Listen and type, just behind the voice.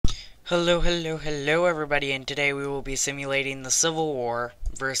Hello everybody, and today we will be simulating the Civil War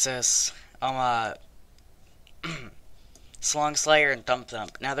versus, Slong Slayer and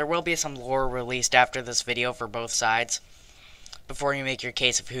Thump. Now, there will be some lore released after this video for both sides, before you make your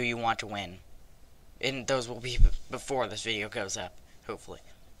case of who you want to win. And those will be before this video goes up, hopefully.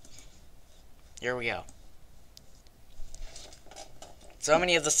 Here we go. So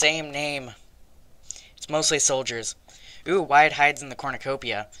many of the same name. It's mostly soldiers. Ooh, Wyatt hides in the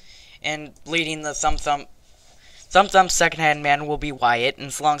cornucopia. And leading the Thump's second-hand man will be Wyatt,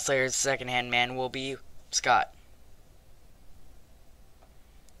 and Slong Slayer's second-hand man will be Scott.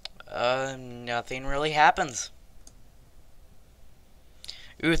 Nothing really happens.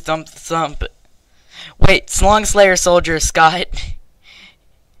 Ooh, Thump. Wait, Slong Slayer soldier Scott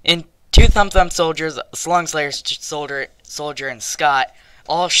and two Thump soldiers, Slong Slayer soldier and Scott,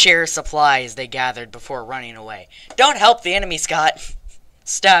 all share supplies they gathered before running away. Don't help the enemy, Scott.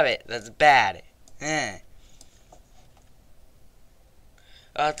 Stop it. That's bad.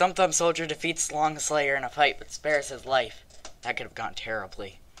 Thump soldier defeats Slong Slayer in a fight but spares his life. That could have gone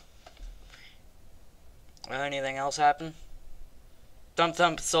terribly. Anything else happen?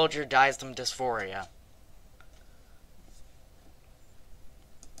 Thump soldier dies from dysphoria.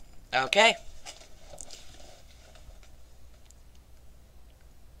 Okay.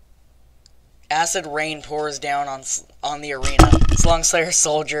 Acid rain pours down on the arena. Slong Slayer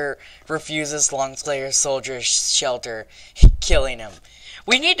soldier refuses Slong Slayer soldier's shelter, killing him.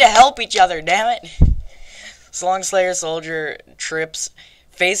 We need to help each other, damn it! Slong Slayer soldier trips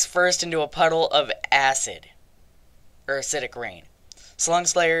face first into a puddle of acid, or acidic rain. Slong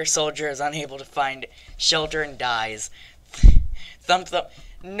Slayer soldier is unable to find shelter and dies. Thump.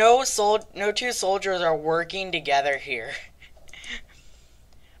 No two soldiers are working together here.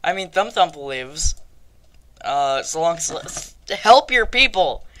 I mean, Thump lives. Help your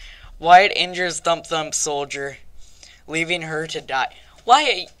people! Wyatt injures Thump soldier, leaving her to die.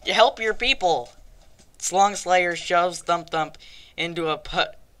 Wyatt, help your people! Slong Slayer shoves Thump into a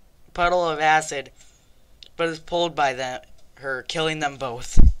puddle of acid, but is pulled by her, killing them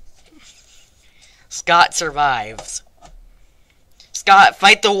both. Scott survives. Scott,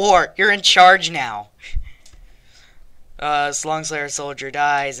 fight the war! You're in charge now! Slong Slayer soldier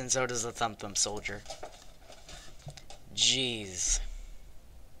dies, and so does the Thump soldier. Jeez.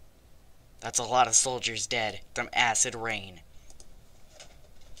 That's a lot of soldiers dead from acid rain.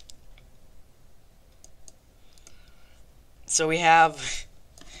 So we have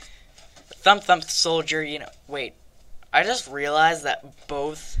Thump soldier, wait. I just realized that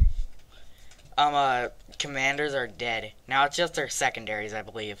both commanders are dead. Now it's just their secondaries, I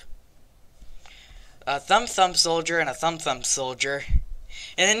believe. A Thump soldier and a Thump soldier.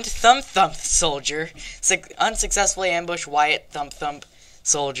 And then Thump soldier unsuccessfully ambush Wyatt Thump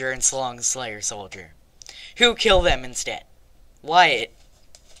soldier and Slong Slayer soldier, who kill them instead. Wyatt,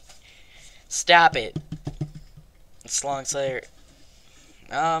 stop it. Slong Slayer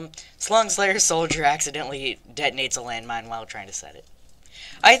soldier accidentally detonates a landmine while trying to set it.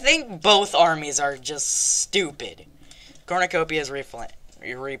 I think both armies are just stupid. Cornucopia is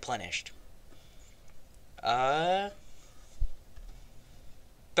replenished.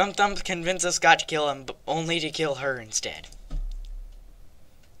 Thump convinces Scott to kill him, but only to kill her instead.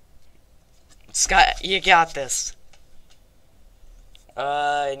 Scott, you got this.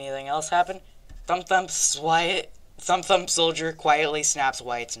 Anything else happen? Thump soldier quietly snaps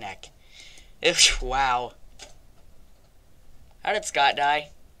Wyatt's neck. Wow. How did Scott die?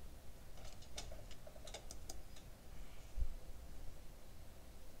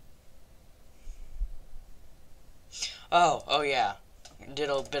 Oh yeah. Did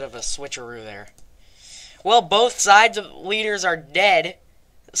a bit of a switcheroo there. Well, both sides of leaders are dead,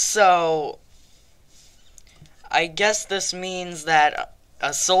 so I guess this means that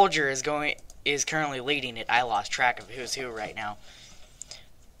a soldier is currently leading it. I lost track of who's who right now.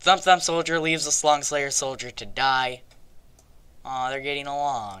 Thump soldier leaves the Slong Slayer soldier to die. Aw, they're getting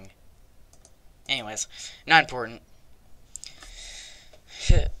along. Anyways, not important.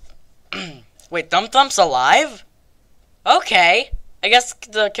 Wait, Thump's alive? Okay. I guess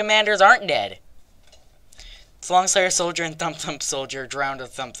the commanders aren't dead. Slong Slayer soldier and Thump soldier drowned a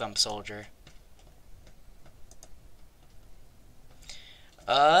Thump soldier.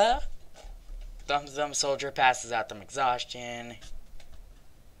 Thump soldier passes out from exhaustion.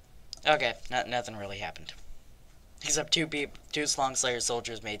 Okay, nothing really happened. Except two Slong Slayer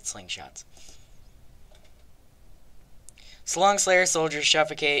soldiers made slingshots. Slong Slayer soldier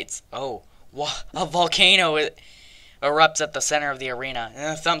suffocates. Oh, a volcano erupts at the center of the arena,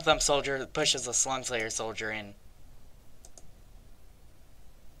 and the Thump soldier pushes the Slong Slayer soldier in.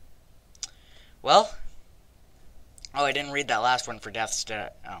 Well, oh, I didn't read that last one for deaths, did I?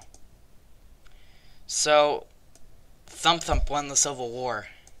 Oh. So, Thump won the Civil War.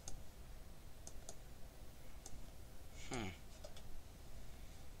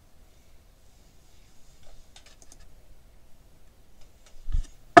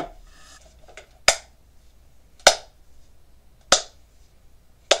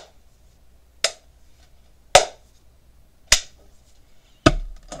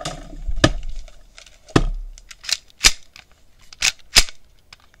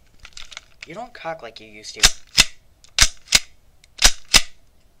 You don't cock like you used to.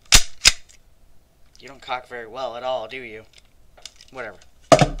 You don't cock very well at all, do you? Whatever.